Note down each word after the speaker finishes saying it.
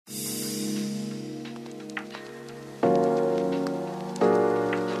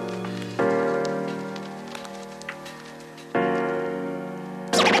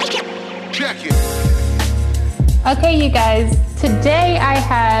Okay, you guys, today I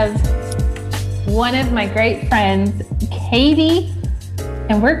have one of my great friends, Katie,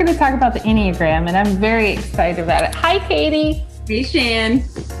 and we're going to talk about the Enneagram, and I'm very excited about it. Hi, Katie. Hey, Shan.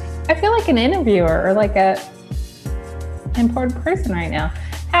 I feel like an interviewer or like a important person right now.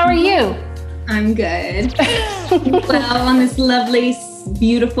 How are you? I'm good. Well, on this lovely,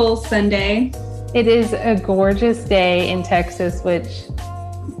 beautiful Sunday. It is a gorgeous day in Texas, which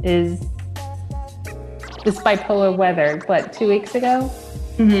is this bipolar weather. What, 2 weeks ago?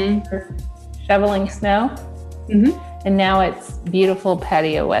 Mm-hmm. Shoveling snow? Mm-hmm. And now it's beautiful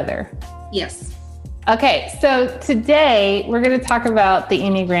patio weather. Yes. Okay, so today we're going to talk about the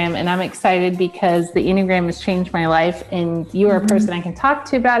Enneagram, and I'm excited because the Enneagram has changed my life, and you are a person I can talk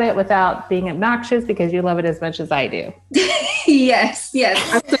to about it without being obnoxious because you love it as much as I do. Yes.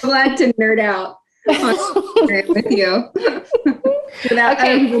 I'm so glad to nerd out on Instagram with you without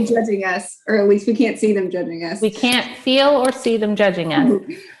other people judging us, or at least we can't see them judging us. We can't feel or see them judging us.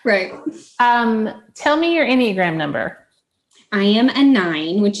 Right. Tell me your Enneagram number. I am a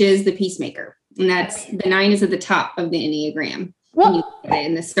 9, which is the peacemaker. And that's the 9 is at the top of the Enneagram. When you put it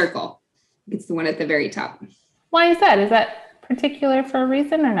in the circle. It's the one at the very top. Why is that? Is that particular for a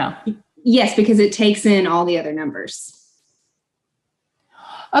reason or no? Yes, because it takes in all the other numbers.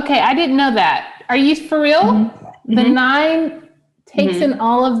 Okay, I didn't know that. Are you for real? Mm-hmm. The 9 takes in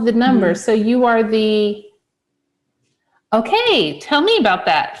all of the numbers. So you are the... Okay, tell me about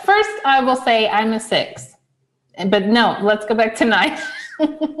that. First, I will say I'm a 6. But no, let's go back to 9.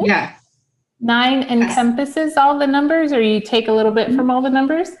 Yeah. 9 encompasses all the numbers, or you take a little bit from all the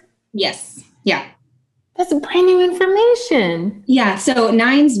numbers? Yes. Yeah. That's brand new information. Yeah. So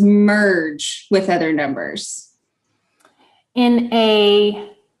 9s merge with other numbers.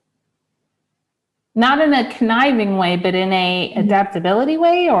 Not in a conniving way, but in a adaptability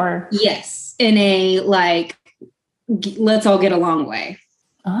way, or? Yes. In a let's all get along way.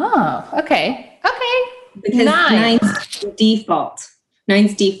 Oh, okay. Because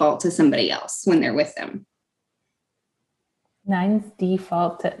 9's default to somebody else when they're with them. 9's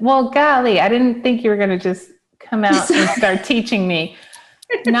default to, well, golly, I didn't think you were going to just come out and start teaching me.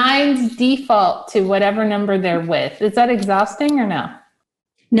 9's default to whatever number they're with. Is that exhausting or no?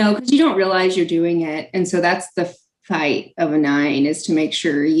 No, because you don't realize you're doing it. And so that's the fight of a 9, is to make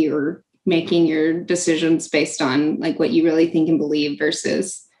sure you're making your decisions based on like what you really think and believe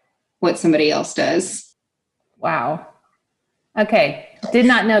versus what somebody else does. Wow. Okay. Did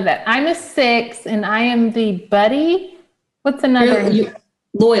not know that. I'm a 6 and I am the buddy. What's another?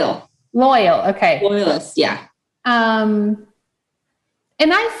 Loyal. Okay. Loyalist. Yeah. And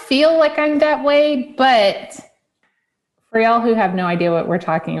I feel like I'm that way, but for y'all who have no idea what we're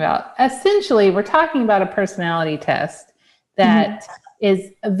talking about, essentially we're talking about a personality test that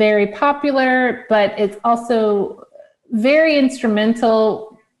is very popular, but it's also very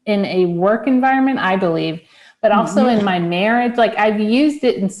instrumental in a work environment, I believe, but also in my marriage. Like I've used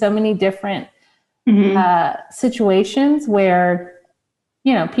it in so many different situations where,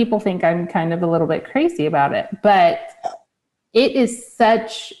 people think I'm kind of a little bit crazy about it, but it is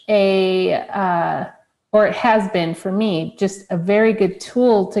such or it has been for me, just a very good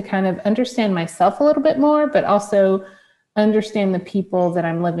tool to kind of understand myself a little bit more, but also understand the people that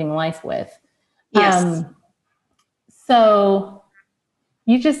I'm living life with. Yes. So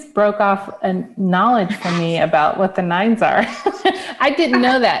you just broke off a knowledge from me about what the 9s are. I didn't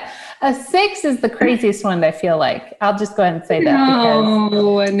know that. A 6 is the craziest one, I feel like. I'll just go ahead and say that.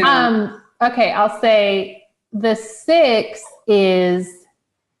 No. Okay, I'll say the 6 is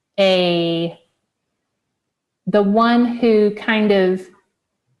the one who kind of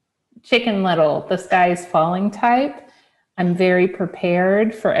Chicken Little, the sky is falling type. I'm very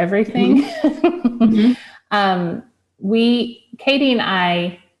prepared for everything. Katie and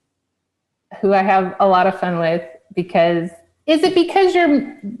I, who I have a lot of fun with, because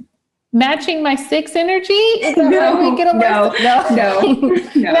you're matching my 6 energy? Is that why we get along?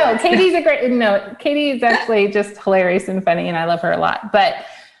 No. Katie is actually just hilarious and funny, and I love her a lot. But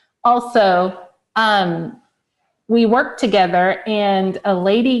also, we worked together, and a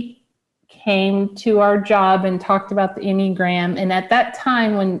lady came to our job and talked about the Enneagram. And at that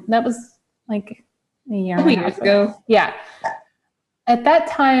time, when that was like a year and a half ago. Yeah. At that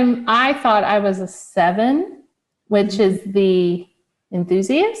time, I thought I was a 7, which is the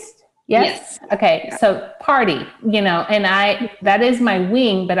enthusiast. Yes. Okay. Yeah. So party, and that is my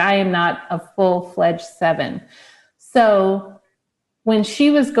wing, but I am not a full-fledged 7. So when she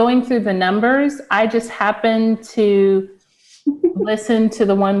was going through the numbers, I just happened to listen to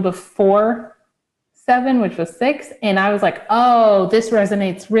the one before 7, which was 6. And I was like, oh, this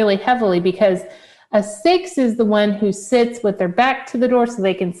resonates really heavily because a 6 is the one who sits with their back to the door so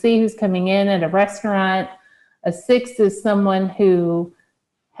they can see who's coming in at a restaurant. A 6 is someone who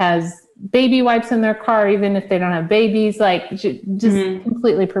has baby wipes in their car, even if they don't have babies, like just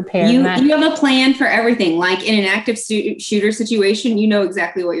completely prepared. You have a plan for everything. Like in an active shooter situation, you know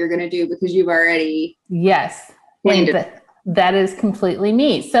exactly what you're going to do because you've already planned it. That is completely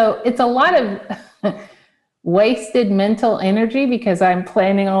me. So it's a lot of wasted mental energy because I'm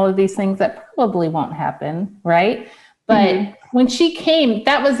planning all of these things that probably won't happen, right? But when she came,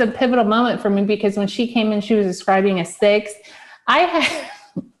 that was a pivotal moment for me because when she came in, she was describing a 6. I had...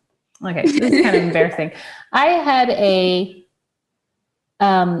 Okay, this is kind of embarrassing. I had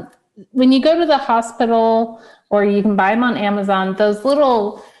when you go to the hospital or you can buy them on Amazon, those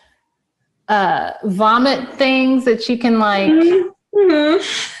little vomit things that you can like,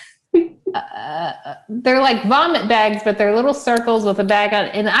 they're like vomit bags, but they're little circles with a bag on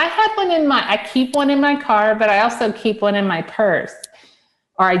it. And I had one I keep one in my car, but I also keep one in my purse,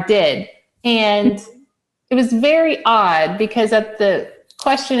 or I did. And it was very odd because at the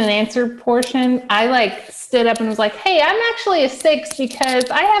question and answer portion, I like stood up and was like, hey, I'm actually a 6 because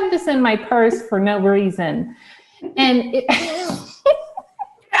I have this in my purse for no reason. And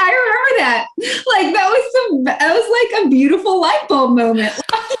I remember that. Like that was like a beautiful light bulb moment.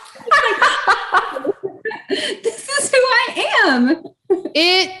 This is who I am.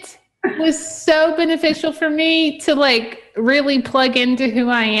 It was so beneficial for me to like really plug into who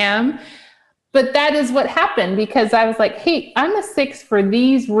I am. But that is what happened because I was like, hey, I'm a 6 for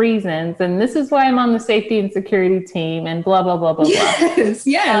these reasons. And this is why I'm on the safety and security team and blah, blah, blah, blah, blah.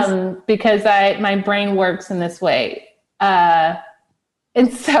 Yes. Because my brain works in this way.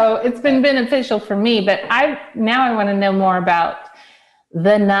 And so it's been beneficial for me, but now I want to know more about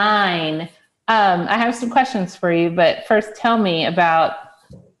the 9. I have some questions for you, but first tell me about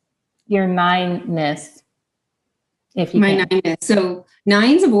your 9-ness. If you can. 9-ness. So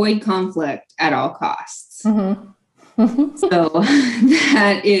 9s avoid conflict at all costs. So that's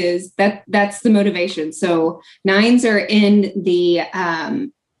the motivation. So 9s are in the,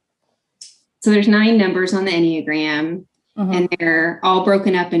 so there's 9 numbers on the Enneagram and they're all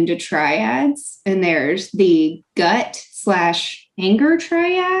broken up into triads. And there's the gut/anger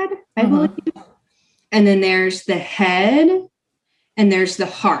triad, I believe. And then there's the head and there's the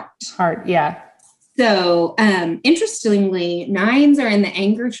heart. Heart, yeah. So, interestingly, 9s are in the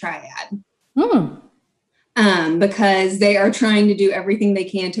anger triad because they are trying to do everything they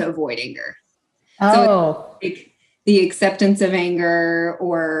can to avoid anger. Oh, so like the acceptance of anger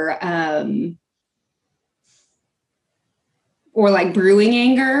or like brewing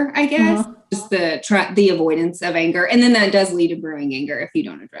anger, I guess, just the avoidance of anger. And then that does lead to brewing anger if you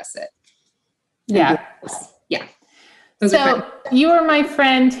don't address it. Yeah. Yeah. So you are my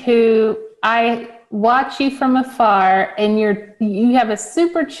friend who I watch you from afar and you have a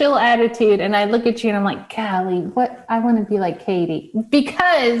super chill attitude. And I look at you and I'm like, golly, I want to be like Katie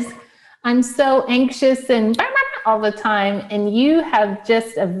because I'm so anxious and all the time. And you have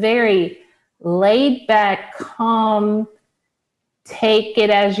just a very laid back, calm, take it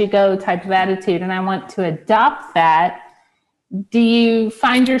as you go type of attitude. And I want to adopt that. Do you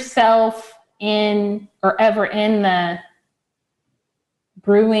find yourself ever in the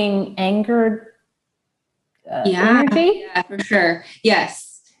brewing anger energy? Yeah, for sure.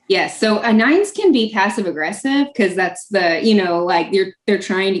 Yes. So 9s can be passive aggressive because that's like they're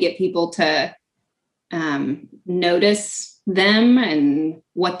trying to get people to notice them and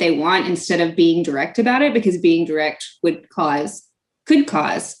what they want instead of being direct about it, because being direct could cause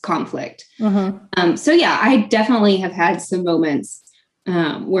conflict. So yeah, I definitely have had some moments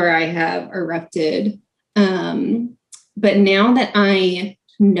where I have erupted. But now that I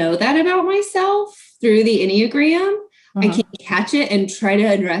know that about myself through the Enneagram, I can catch it and try to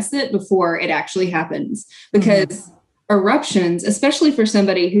address it before it actually happens. Because eruptions, especially for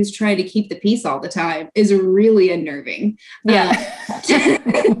somebody who's trying to keep the peace all the time, is really unnerving. Yeah.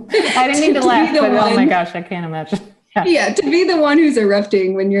 I didn't mean to laugh, but oh my gosh, I can't imagine. Yeah, to be the one who's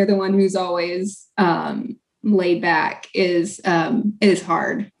erupting when you're the one who's always laid back is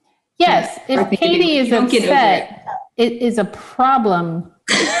hard. Yes, if Katie is upset, it is a problem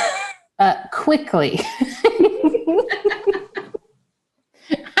quickly.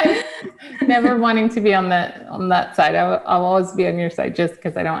 I'm never wanting to be on that side. I'll always be on your side just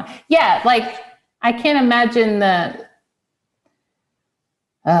because I don't. Yeah, like I can't imagine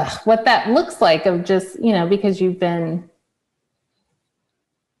what that looks like of just, because you've been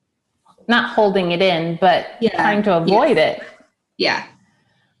not holding it in, but trying to avoid it. Yeah.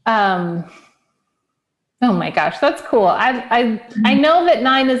 Oh my gosh, that's cool. I know that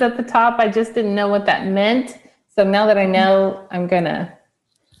 9 is at the top. I just didn't know what that meant. So now that I know, I'm gonna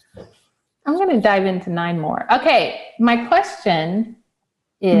dive into 9 more. Okay, my first question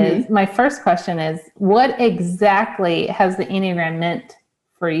is, what exactly has the Enneagram meant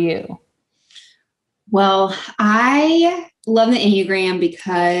for you? Well, I love the Enneagram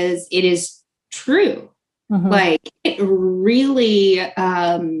because it is true. Mm-hmm. Like, it really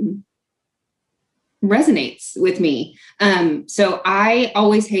resonates with me. So I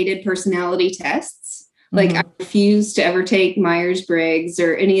always hated personality tests. Like, I refused to ever take Myers-Briggs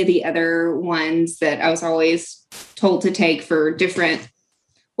or any of the other ones that I was always told to take for different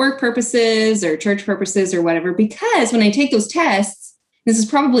work purposes or church purposes or whatever, because when I take those tests, this is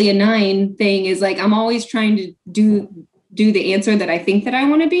probably a 9 thing, is like, I'm always trying to do the answer that I think that I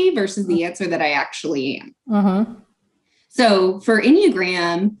want to be versus the answer that I actually am. Mm-hmm. So for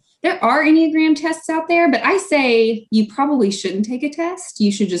Enneagram, there are Enneagram tests out there, but I say you probably shouldn't take a test.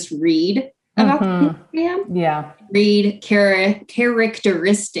 You should just read about the Enneagram. Yeah. Read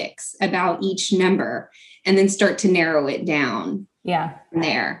characteristics about each number and then start to narrow it down. Yeah. From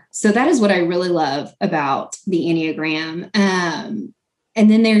there. So that is what I really love about the Enneagram. And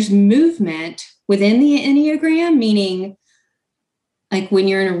then there's movement within the Enneagram, meaning like when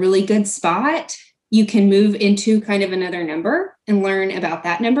you're in a really good spot, you can move into kind of another number and learn about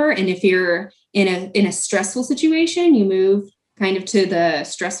that number. And if you're in a stressful situation, you move kind of to the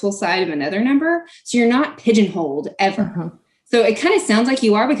stressful side of another number. So you're not pigeonholed ever. Mm-hmm. So it kind of sounds like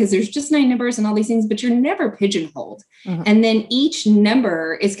you are, because there's just 9 numbers and all these things, but you're never pigeonholed. Mm-hmm. And then each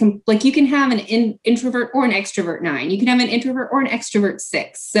number is like, you can have an introvert or an extrovert 9. You can have an introvert or an extrovert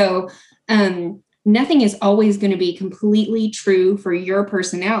 6. So nothing is always going to be completely true for your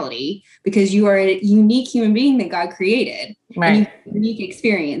personality, because you are a unique human being that God created. Right. And you have unique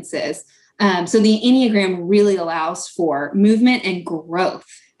experiences. So the Enneagram really allows for movement and growth,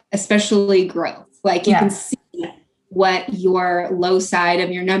 especially growth. Like, you can see what your low side of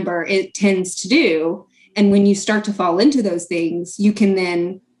your number, it tends to do. And when you start to fall into those things, you can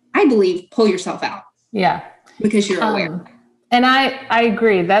then, I believe, pull yourself out. Yeah. Because you're aware. And I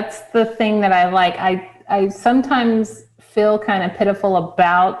agree. That's the thing that I like. I sometimes feel kind of pitiful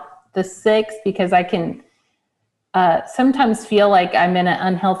about the 6, because I can sometimes feel like I'm in an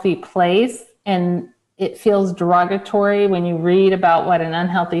unhealthy place, and it feels derogatory when you read about what an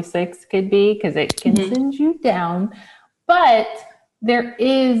unhealthy 6 could be, because it can send you down. But there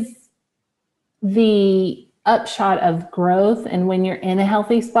is the upshot of growth, and when you're in a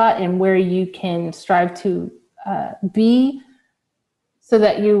healthy spot and where you can strive to be, so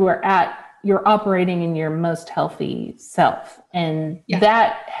that you're operating in your most healthy self. And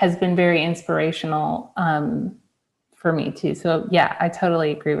that has been very inspirational for me too. So yeah, I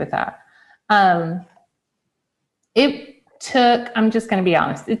totally agree with that. I'm just going to be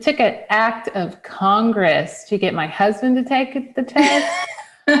honest, it took an act of Congress to get my husband to take the test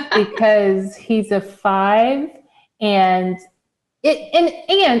because he's a 5, and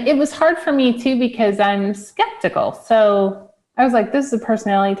it was hard for me too, because I'm skeptical. So I was like, this is a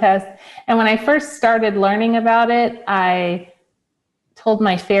personality test. And when I first started learning about it, I told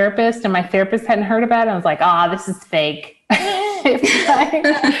my therapist, and my therapist hadn't heard about it. I was like, this is fake.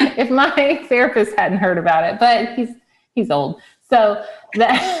 if my therapist hadn't heard about it, but he's old. So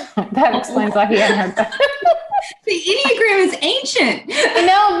that explains why he hadn't heard about it. The Enneagram is ancient.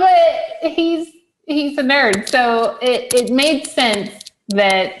 No, but he's a nerd. So it made sense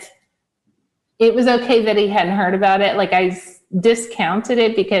that it was okay that he hadn't heard about it. Like, I discounted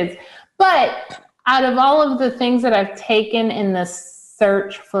it but out of all of the things that I've taken in the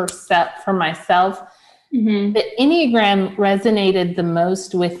search for myself, the Enneagram resonated the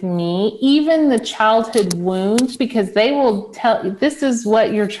most with me, even the childhood wounds, because they will tell you, this is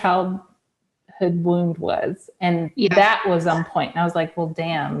what your childhood wound was. And that was on point. And I was like, well,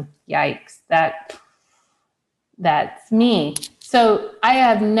 damn, yikes, that's me. So I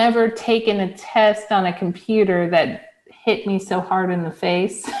have never taken a test on a computer that hit me so hard in the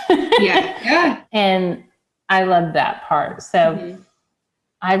face. And I love that part. So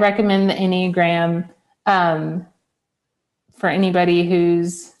I recommend the Enneagram for anybody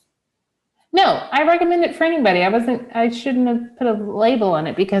I recommend it for anybody. I shouldn't have put a label on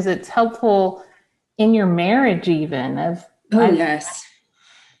it, because it's helpful in your marriage, even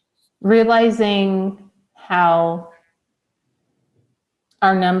realizing how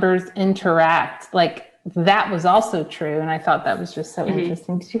our numbers interact. Like, that was also true. And I thought that was just so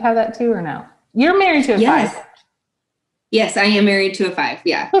interesting. Did you have that too, or no? You're married to a 5. Yes, I am married to a 5.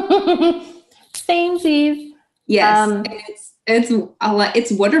 Yeah. Samesies. Yes. It's a lot.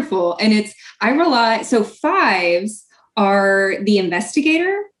 It's wonderful. And so fives are the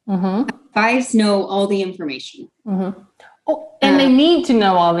investigator. Mm-hmm. Fives know all the information. Mm-hmm. Oh, and they need to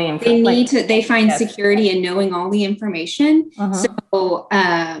know all the information. They find security in knowing all the information. Mm-hmm. So,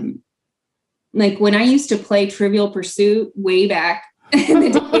 like when I used to play Trivial Pursuit way back in the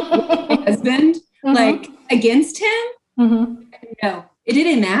day with my husband, mm-hmm. like against him, mm-hmm. no, it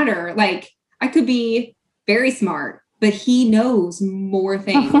didn't matter. Like I could be very smart, but he knows more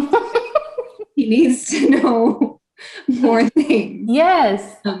things. He needs to know more things.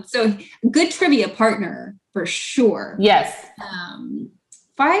 Yes. So good trivia partner for sure. Yes.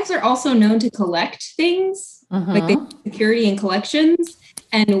 Fives are also known to collect things, mm-hmm. like the security and collections.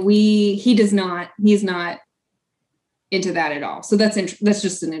 And he's not into that at all. So that's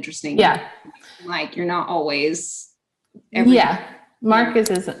just an interesting. Yeah. Like you're not always. Yeah. Marcus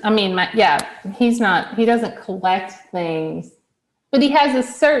is, he doesn't collect things, but he has a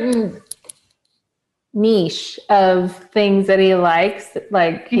certain niche of things that he likes.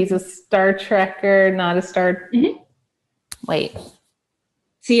 Like he's a Star Trekker, not a Star. Mm-hmm. Wait. Is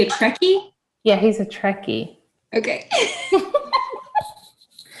he a Trekkie? Yeah, he's a Trekkie. Okay.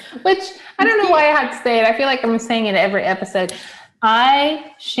 Which I don't know why I have to say it. I feel like I'm saying it every episode.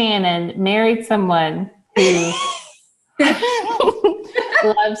 Shannon, married someone who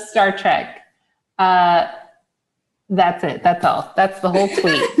loves Star Trek. That's it. That's all. That's the whole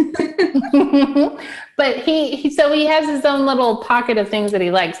tweet. But he has his own little pocket of things that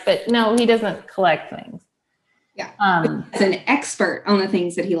he likes, but no, he doesn't collect things. Yeah. He's an expert on the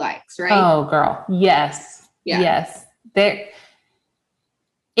things that he likes, right? Oh, girl. Yes. Yeah. Yes.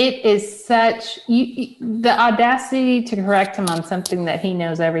 It is such, the audacity to correct him on something that he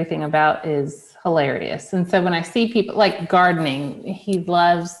knows everything about is hilarious. And so when I see people like gardening,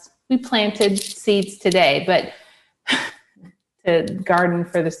 we planted seeds today, but to garden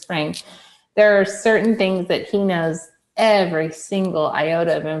for the spring, there are certain things that he knows every single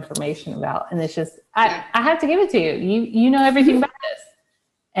iota of information about. And it's just, I have to give it to you. You know everything about this.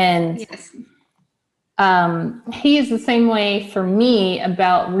 And yes. He is the same way for me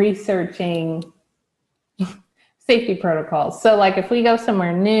about researching safety protocols. So like if we go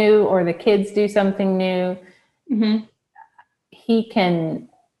somewhere new or the kids do something new, mm-hmm. he can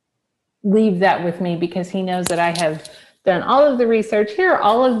leave that with me because he knows that I have done all of the research. Here are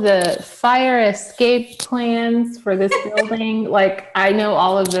all of the fire escape plans for this building. Like I know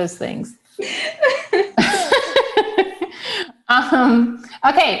all of those things.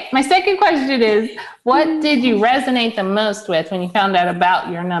 Okay, my second question is, what did you resonate the most with when you found out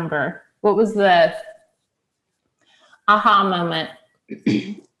about your number? What was the aha moment?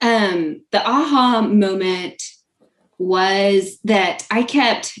 The aha moment was that I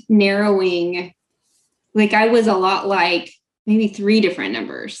kept narrowing, like I was a lot like maybe 3 different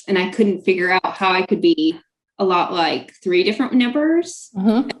numbers, and I couldn't figure out how I could be a lot like 3 different numbers.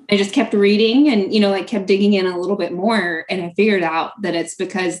 Mm-hmm. I just kept reading and, like kept digging in a little bit more. And I figured out that it's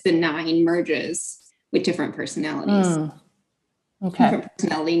because the 9 merges with different personalities. Okay. Different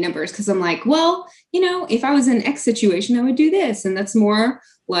personality numbers. Cause I'm like, well, if I was in X situation, I would do this. And that's more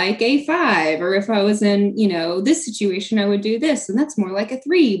like a 5. Or if I was in, this situation, I would do this. And that's more like a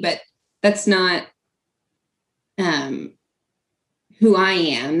 3, but that's not, who I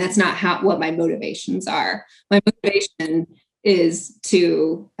am. That's not what my motivations are. My motivation is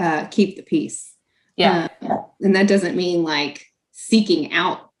to keep the peace. Yeah. And that doesn't mean like seeking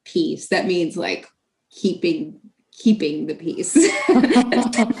out peace. That means like keeping the peace.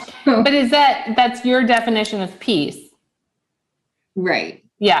 But that's your definition of peace? Right.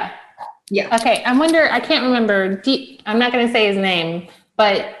 Yeah. Yeah. Okay. I can't remember. I'm not going to say his name,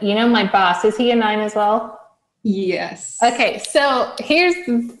 but my boss, is he a 9 as well? Yes. Okay, so here's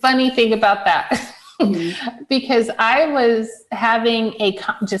the funny thing about that. Mm-hmm. Because I was having a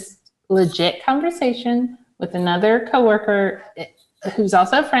just legit conversation with another coworker who's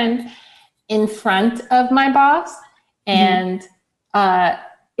also a friend in front of my boss, and and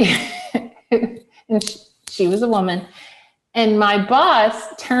she was a woman, and my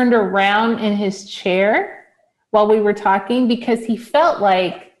boss turned around in his chair while we were talking because he felt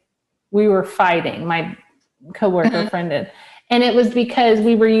like we were fighting. My coworker friend did. And it was because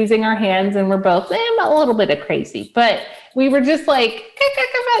we were using our hands and we're both a little bit of crazy, but we were just like,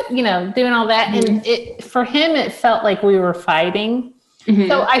 doing all that. And for him, it felt like we were fighting. Mm-hmm.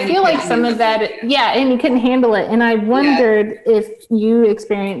 So I feel like some of that, and he couldn't handle it. And I wondered if you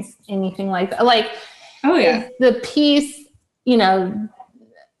experienced anything like that. Like, oh yeah, the peace, your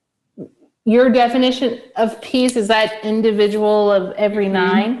definition of peace, is that individual of every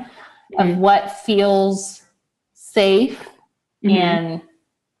 9 of what feels safe? And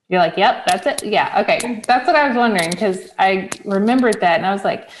you're like, yep, that's it. Yeah. Okay. That's what I was wondering, because I remembered that. And I was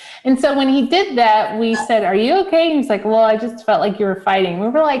like, and so when he did that, we said, are you okay? And he's like, well, I just felt like you were fighting. We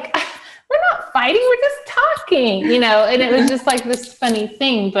were like, we're not fighting. We're just talking, and it was just like this funny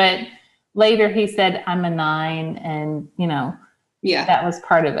thing. But later he said, I'm a 9. And, that was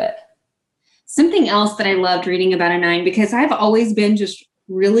part of it. Something else that I loved reading about a 9, because I've always been just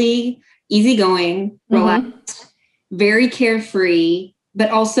really easygoing, relaxed, very carefree, but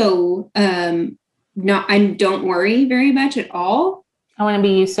also I don't worry very much at all. I want to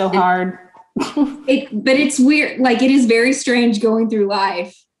be used so hard. But it's weird. Like, it is very strange going through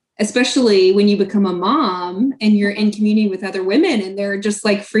life, especially when you become a mom and you're in community with other women and they're just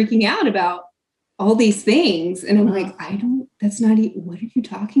like freaking out about all these things. And I'm like, that's not even, what are you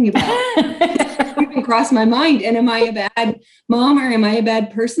talking about? It didn't cross my mind. And am I a bad mom, or am I a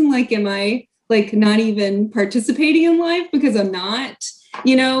bad person? Like, am I like not even participating in life because I'm not,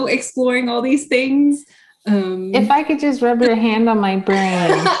 exploring all these things? If I could just rub your hand on my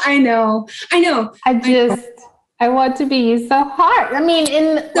brain. I know. I want to be used so hard. I mean,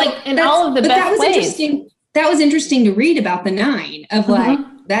 in all of the best ways. That was interesting to read about the 9 of like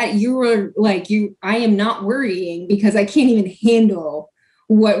that. You were like, I am not worrying because I can't even handle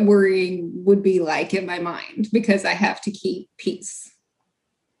what worrying would be like in my mind because I have to keep peace.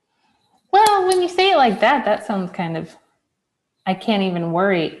 Well, when you say it like that, that sounds kind of, I can't even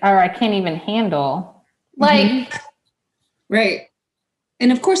worry, or I can't even handle. Like, right.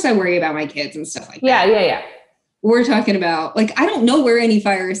 And of course I worry about my kids and stuff like that. Yeah. We're talking about, like, I don't know where any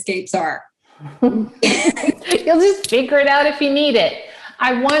fire escapes are. You'll just figure it out if you need it.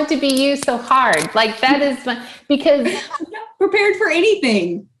 I want to be used so hard. Like, that is because I'm not prepared for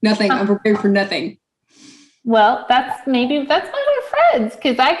anything. Nothing. I'm prepared for nothing. Well, that's why we're friends,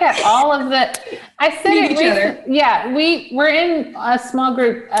 because I got all of the. I said it recently. Yeah, we're in a small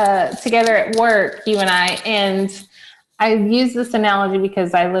group together at work, you and I use this analogy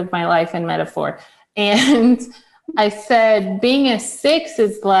because I live my life in metaphor. And I said, being a 6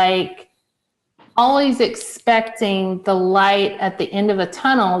 is like always expecting the light at the end of a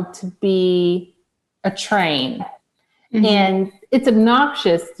tunnel to be a train. And it's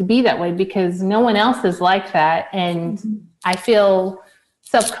obnoxious to be that way because no one else is like that. And I feel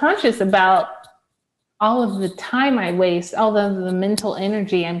self-conscious about all of the time I waste, all of the mental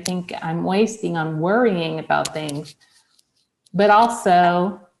energy I'm wasting on worrying about things. But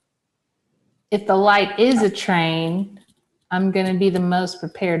also, if the light is a train, I'm going to be the most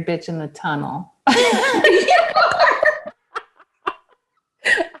prepared bitch in the tunnel.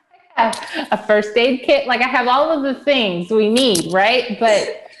 A first aid kit. Like, I have all of the things we need, right?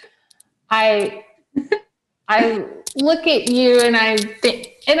 But I look at you and I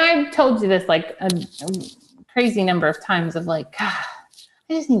think, and I've told you this like a crazy number of times of like, God,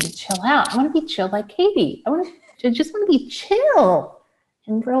 I just need to chill out. I want to be chill like Katie. I just want to be chill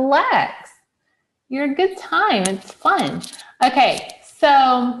and relax. You're a good time. It's fun. Okay.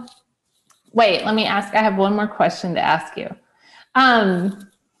 So wait, let me ask. I have one more question to ask you.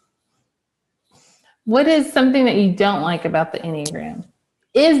 What is something that you don't like about the Enneagram?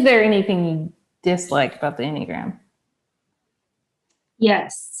 Is there anything you dislike about the Enneagram?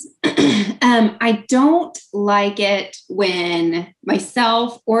 Yes. I don't like it when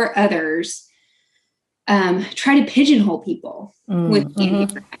myself or others try to pigeonhole people with the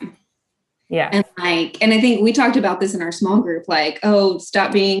Enneagram. Yeah. And I think we talked about this in our small group, like, oh,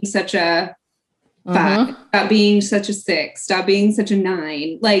 stop being such a 5, stop being such a 6, stop being such a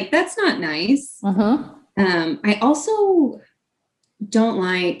 9. Like, that's not nice. I also don't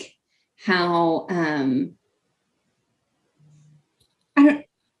like how,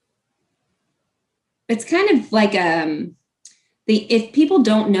 it's kind of like, if people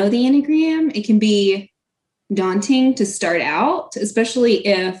don't know the Enneagram, it can be daunting to start out, especially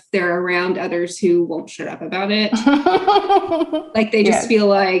if they're around others who won't shut up about it. Like, they just feel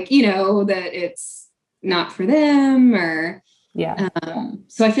like, that it's not for them, or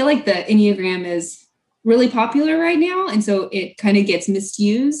so I feel like the Enneagram is really popular right now, and so it kind of gets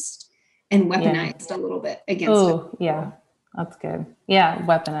misused and weaponized a little bit against it. Yeah, that's good. Yeah,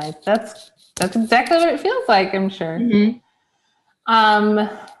 weaponized. That's exactly what it feels like, I'm sure.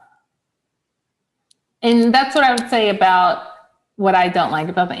 And that's what I would say about what I don't like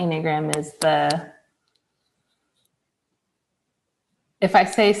about the Enneagram is if I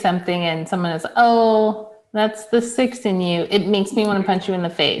say something and someone is, oh, that's the 6 in you, it makes me want to punch you in the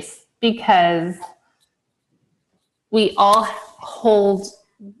face, because we all hold,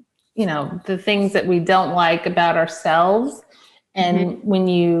 the things that we don't like about ourselves. And when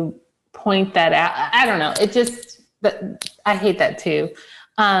you point that out, I don't know, it just, But I hate that too.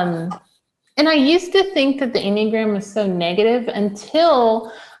 And I used to think that the Enneagram was so negative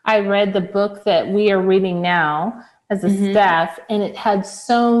until I read the book that we are reading now as a staff, and it had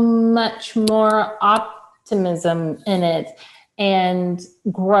so much more optimism in it and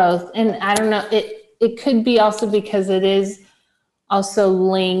growth. And I don't know, it could be also because it is also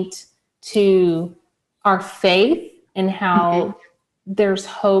linked to our faith and how there's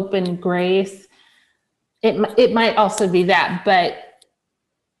hope and grace. It might also be that, but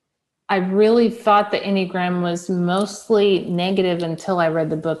I really thought the Enneagram was mostly negative until I read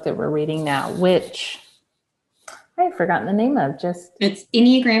the book that we're reading now, which I've forgotten the name of. It's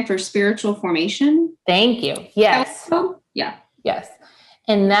Enneagram for Spiritual Formation. Thank you. Yes. Yeah. Yes.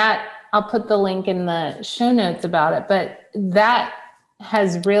 And that, I'll put the link in the show notes about it, but that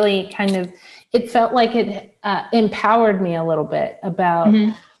has really kind of, it felt like it empowered me a little bit about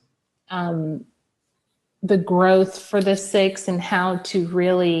the growth for the 6 and how to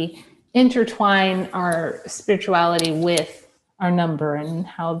really intertwine our spirituality with our number and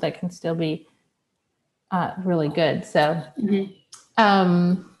how that can still be really good. So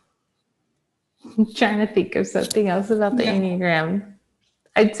I'm trying to think of something else about the Enneagram.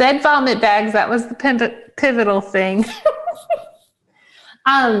 I said vomit bags. That was the pivotal thing.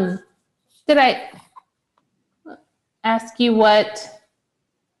 Did I ask you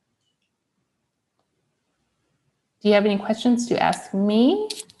do you have any questions to ask me?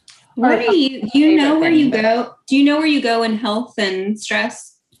 What do you know where you go? Do you know where you go in health and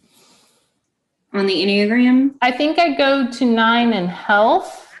stress on the Enneagram? I think I go to 9 in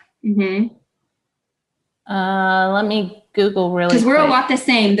health. Let me Google really quick. Because we're a lot the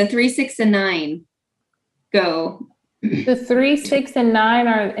same. The 3, 6, and 9 go. The 3, 6, and 9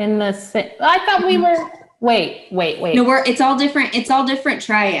 are in the same. I thought we were. Wait. No, it's all different. It's all different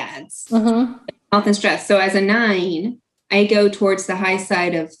triads. Health and stress. So as a 9, I go towards the high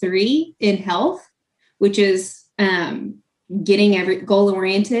side of 3 in health, which is getting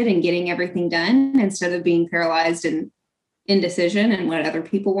goal-oriented and getting everything done instead of being paralyzed and indecision and what other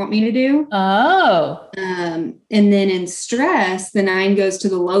people want me to do. Oh. And then in stress, the 9 goes to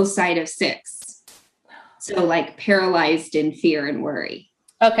the low side of 6. So like paralyzed in fear and worry.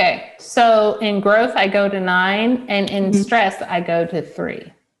 Okay. So in growth, I go to 9, and in stress, I go to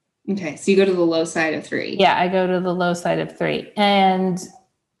 3. Okay, so you go to the low side of 3. Yeah, I go to the low side of 3. And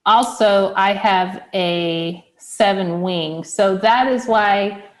also I have a 7 wing. So that is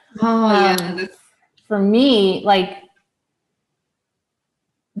why for me, like,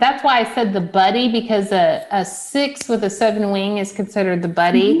 that's why I said the buddy, because a 6 with a 7 wing is considered the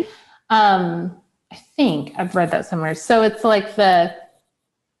buddy. I think I've read that somewhere. So it's like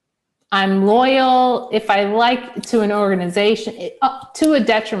I'm loyal if I like to an organization, to a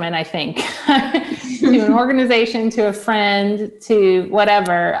detriment, I think, to an organization, to a friend, to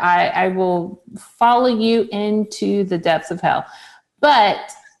whatever. I will follow you into the depths of hell.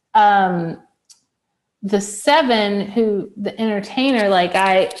 But the 7, the entertainer, like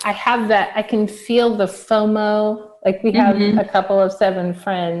I have that, I can feel the FOMO. Like we have a couple of 7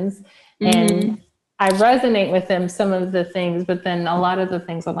 friends, and I resonate with them, some of the things, but then a lot of the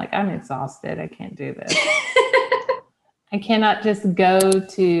things I'm like, I'm exhausted. I can't do this. I cannot just go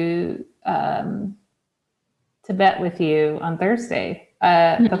to Tibet with you on Thursday.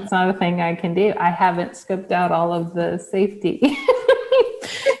 That's not a thing I can do. I haven't scoped out all of the safety,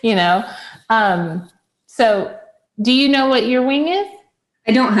 So do you know what your wing is?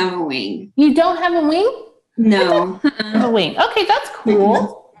 I don't have a wing. You don't have a wing? No. A wing. Okay, that's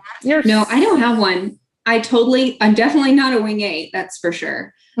cool. No, I don't have one. I'm definitely not a wing 8. That's for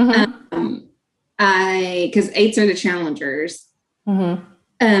sure. Because 8s are the challengers.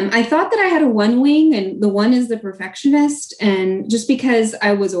 I thought that I had a 1 wing, and the 1 is the perfectionist, and just because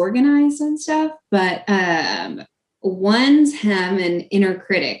I was organized and stuff, but 1s have an inner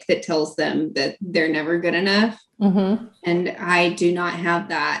critic that tells them that they're never good enough. And I do not have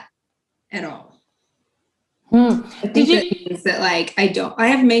that at all. I think that means that like I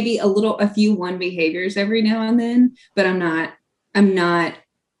have maybe a few 1 behaviors every now and then, but I'm not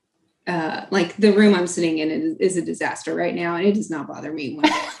like the room I'm sitting in is a disaster right now, and it does not bother me when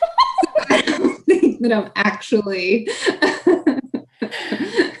I don't think that I'm actually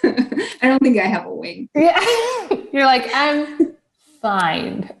I don't think I have a wing. Yeah. You're like, I'm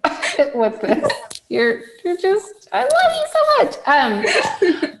fine with this. You're just, I love you so much.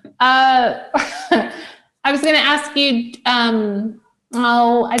 I was going to ask you,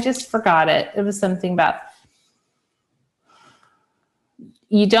 I just forgot it. It was something about,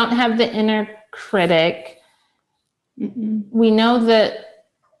 you don't have the inner critic. We know that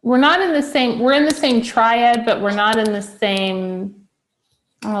we're not in the same, we're in the same triad, but we're not in the same,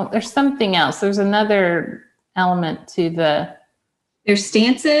 oh, there's something else. There's another element to there's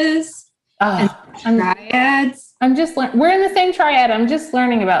stances and triads. We're in the same triad. I'm just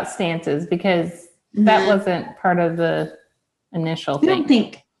learning about stances because that wasn't part of the initial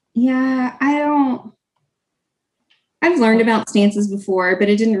thing. I've learned about stances before, but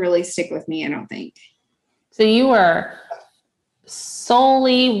it didn't really stick with me, I don't think. So you were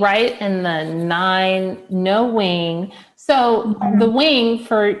solely right in the 9, no wing. So the wing,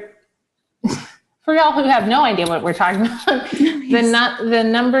 for y'all who have no idea what we're talking about, the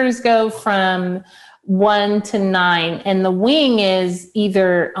numbers go from 1 to 9, and the wing is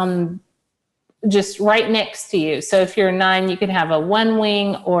either just right next to you. So if you're a 9, you can have a 1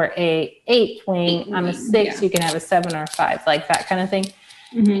 wing or a 8 wing. I'm a 6, you can have a 7 or a 5, like that kind of thing.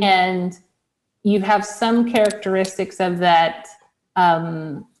 Mm-hmm. And you have some characteristics of that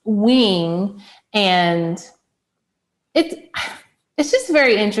wing, and it's just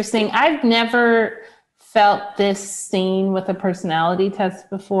very interesting. I've never felt this seen with a personality test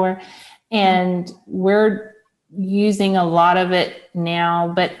before, and we're using a lot of it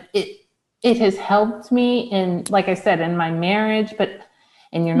now, but it has helped me in, like I said, in my marriage,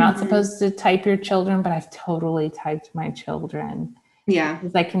 and you're not supposed to type your children, but I've totally typed my children. Yeah.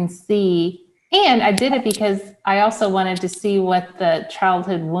 Because I can see, and I did it because I also wanted to see what the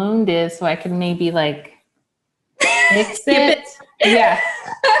childhood wound is so I can maybe like fix it. Yeah.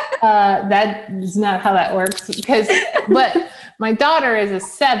 That is not how that works but my daughter is a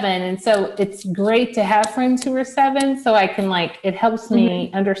 7. And so it's great to have friends who are 7. So I can it helps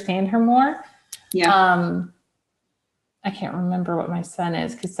me understand her more. Yeah. I can't remember what my son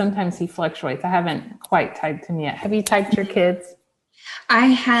is because sometimes he fluctuates. I haven't quite typed him yet. Have you typed your kids? I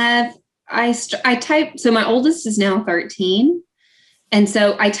have. I typed. So my oldest is now 13. And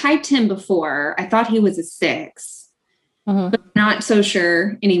so I typed him before. I thought he was a 6. But not so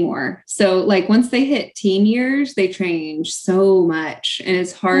sure anymore. So once they hit teen years, they change so much, and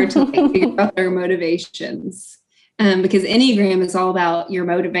it's hard to figure out their motivations because Enneagram is all about your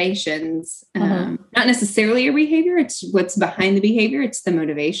motivations, not necessarily your behavior. It's what's behind the behavior. It's the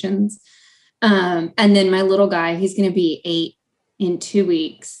motivations. And then my little guy, he's going to be 8 in 2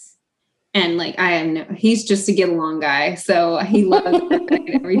 weeks. And he's just a get along guy. So he loves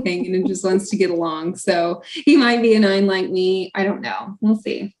everything and just wants to get along. So he might be a 9 like me. I don't know. We'll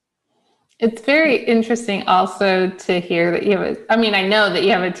see. It's very interesting also to hear that you have I know that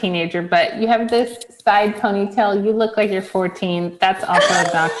you have a teenager, but you have this side ponytail. You look like you're 14. That's also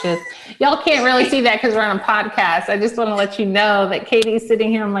obnoxious. Y'all can't really see that because we're on a podcast. I just want to let you know that Katie's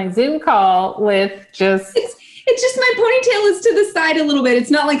sitting here on my Zoom call with just... It's just my ponytail is to the side a little bit.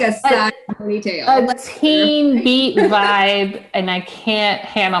 It's not like a side ponytail. A teen beat vibe, and I can't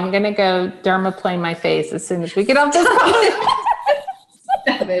handle. I'm going to go dermaplane my face as soon as we get off this call.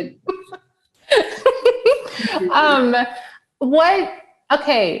 Stop it.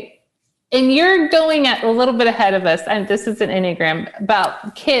 Okay, and you're going a little bit ahead of us, and this is an Enneagram,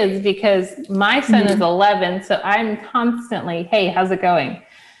 about kids, because my son is 11, so I'm constantly, hey, how's it going?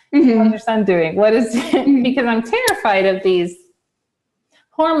 How's your son doing? What is it? Because I'm terrified of these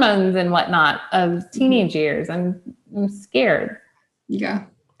hormones and whatnot of teenage years. I'm scared. Yeah.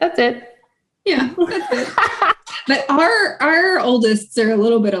 That's it. Yeah, that's it. But our oldest are a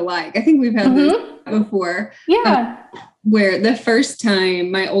little bit alike. I think we've had this before. Yeah. Where the first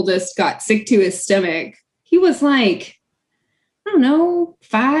time my oldest got sick to his stomach, he was I don't know,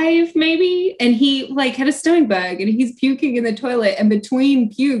 5 maybe. And he had a stomach bug and he's puking in the toilet. And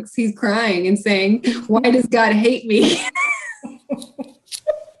between pukes, he's crying and saying, why does God hate me?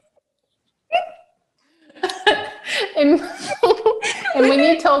 and when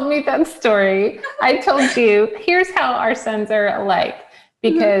you told me that story, I told you, here's how our sons are alike.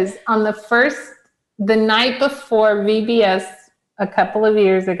 Because on the night before VBS a couple of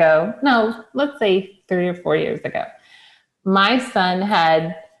years ago, no, let's say 3 or 4 years ago, my son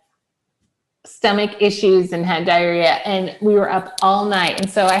had stomach issues and had diarrhea, and we were up all night. And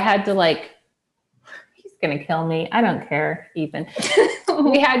so I had to he's going to kill me. I don't care, Ethan.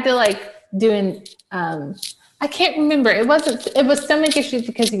 We had to I can't remember. It was stomach issues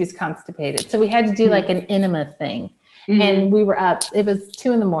because he was constipated. So we had to do an enema thing. And we were up. It was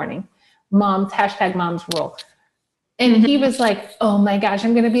 2 a.m. Mom's rule. And he was like, oh my gosh,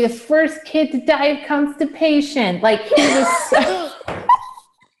 I'm going to be the first kid to die of constipation. He was so...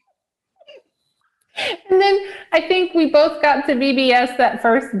 And then I think we both got to VBS that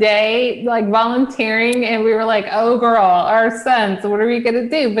first day, volunteering. And we were like, oh girl, our sons, what are we going to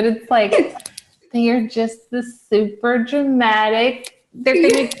do? But it's they are just the super dramatic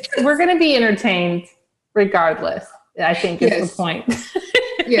we're going to be entertained regardless, I think is the point.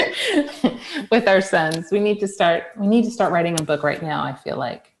 Yeah. With our sons. We need to start writing a book right now, I feel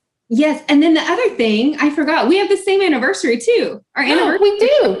like. Yes. And then the other thing, I forgot, we have the same anniversary too. Our anniversary. We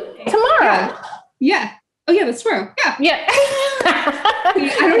do. Tomorrow. Yeah. Oh yeah, that's tomorrow. Yeah. Yeah.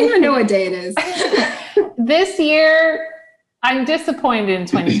 I don't even know what day it is. This year, I'm disappointed in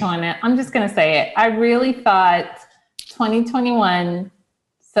 2020. I'm just going to say it. I really thought 2021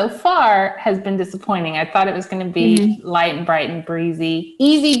 so far has been disappointing. I thought it was going to be light and bright and breezy,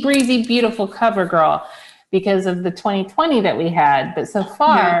 easy, breezy, beautiful cover girl because of the 2020 that we had. But so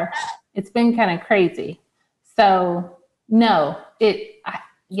far, it's been kind of crazy. So no,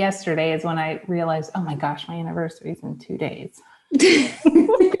 yesterday is when I realized, oh my gosh, my anniversary is in 2 days.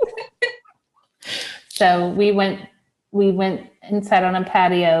 So we went and sat on a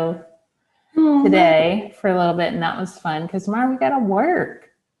patio today for a little bit, and that was fun because tomorrow we got to work.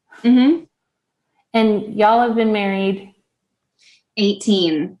 Mm-hmm. And y'all have been married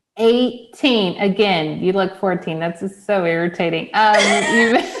 18. Again, you look 14. That's just so irritating.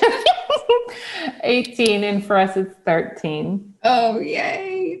 18, and for us it's 13. Oh,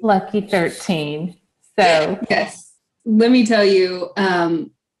 yay. Lucky 13. So yes. Let me tell you,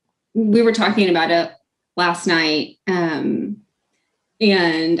 we were talking about it last night. And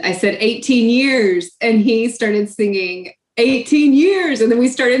I said 18 years, and he started singing 18 years. And then we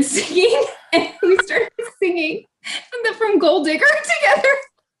started singing from Gold Digger together.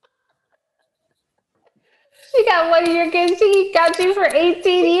 She got one of your kids. She got you for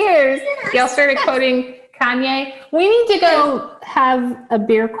 18 years. Yes. Y'all started quoting Kanye. We need to go have a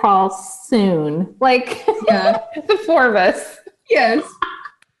beer crawl soon. Like the four of us. Yes.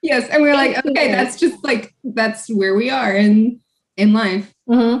 Yes. And we're like, okay, that's where we are in life.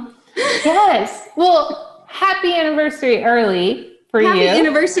 Mm-hmm. Yes. Well, happy anniversary early for you. Happy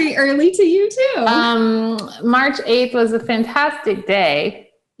anniversary early to you too. March 8th was a fantastic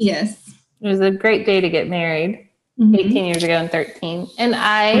day. Yes. It was a great day to get married 18 years ago and 13. And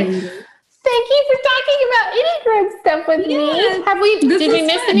thank you for talking about Enneagram stuff with me. Did we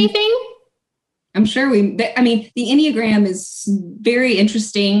miss anything? I'm sure the Enneagram is very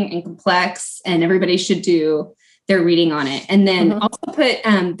interesting and complex, and everybody should do their reading on it. And then also put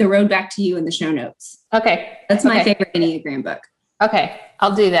The Road Back to You in the show notes. Okay. That's my favorite Enneagram book. Okay.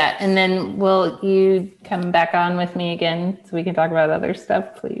 I'll do that. And then will you come back on with me again so we can talk about other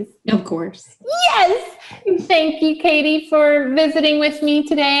stuff, please? Of course. Yes. Thank you, Katie, for visiting with me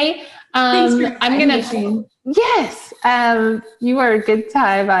today. Thanks for Yes. You are a good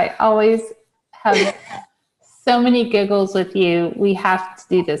time. I always have so many giggles with you. We have to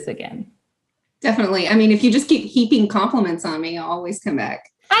do this again. Definitely. I mean, if you just keep heaping compliments on me, I'll always come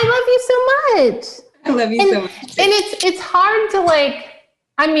back. I love you so much. I love you so much. And it's hard to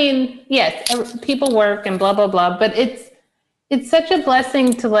yes, people work and blah, blah, blah, but it's such a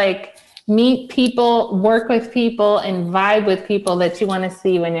blessing to meet people, work with people, and vibe with people that you want to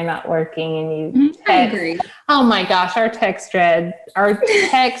see when you're not working and you text. I agree. Oh my gosh, our text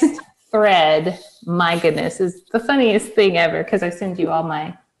thread, my goodness, is the funniest thing ever because I send you all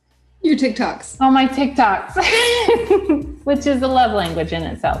my TikToks. All my TikToks, which is a love language in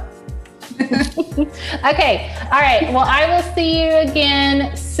itself. Okay. All right. Well, I will see you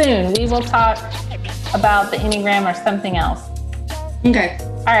again soon. We will talk about the Enneagram or something else. Okay.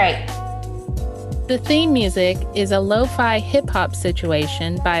 All right. The theme music is a lo-fi hip-hop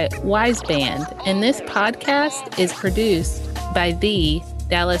situation by Wise Band, and this podcast is produced by the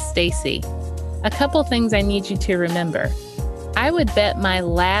Dallas Stacy. A couple things I need you to remember. I would bet my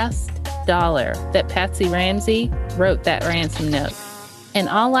last dollar that Patsy Ramsey wrote that ransom note. And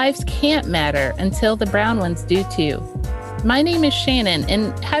all lives can't matter until the brown ones do too. My name is Shannon,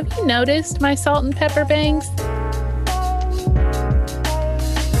 and have you noticed my salt and pepper bangs?